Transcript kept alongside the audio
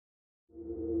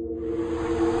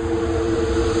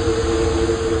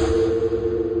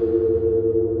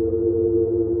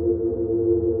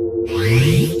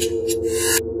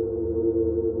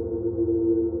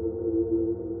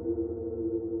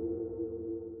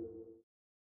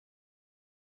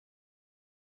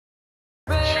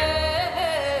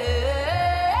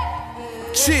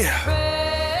Chill.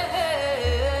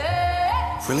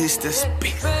 Release this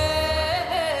beat.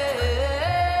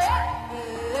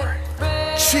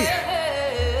 Chill.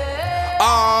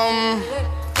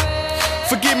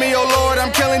 Forgive me, oh Lord,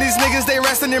 I'm killing these niggas, they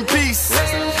resting in peace.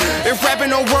 If rapping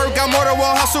don't work, I'm more than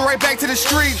one hustle right back to the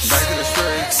streets.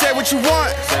 Say what you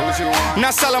want,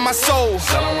 not selling my soul.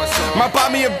 Might buy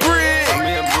me a brick,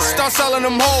 start selling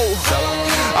them hoes.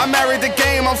 I married the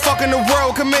game, I'm fucking the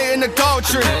world, committing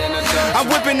adultery. I'm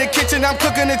whipping the kitchen, I'm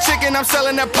cooking the chicken, I'm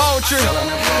selling that poultry.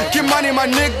 Get money, my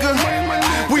nigga,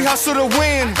 we hustle to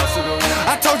win.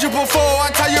 I told you before,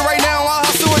 I tell you right now, I'll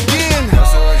hustle again.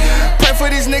 Pray for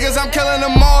these niggas, I'm killing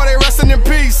them all, they resting in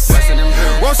peace.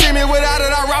 Won't see me without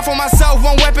it, I rock for myself,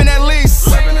 one weapon at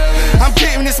least. I'm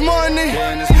getting this money,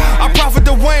 I profit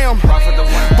the wham.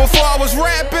 Before I was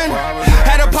rapping,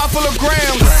 had a pot full of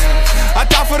grams. I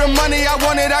thought for the money I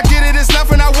wanted, I get it, it's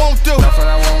nothing I won't do.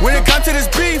 When it comes to this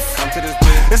beef,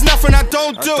 it's nothing I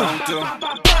don't do.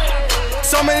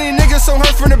 So many niggas so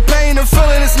hurt from the pain, the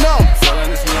feeling is numb.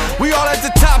 We all at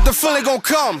the top, the feeling gon'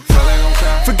 come.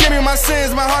 Forgive me my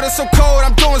sins, my heart is so cold,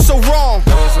 I'm doing so wrong.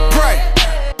 Pray,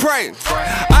 pray,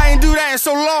 I ain't do that in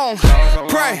so long.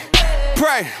 Pray,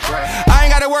 pray, I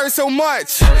ain't gotta worry so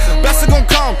much. Best gon'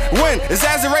 come, when it's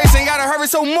as a race, ain't gotta hurry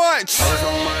so much.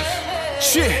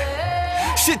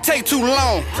 Shit take too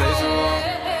long.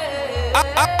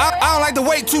 I don't like to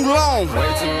wait too long.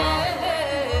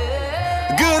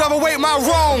 Good overweight my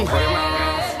wrong.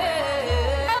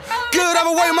 Good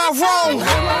overweight my wrong.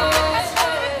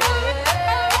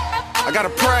 I gotta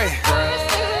pray.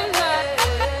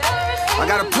 I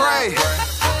gotta pray.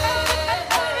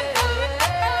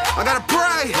 I gotta pray.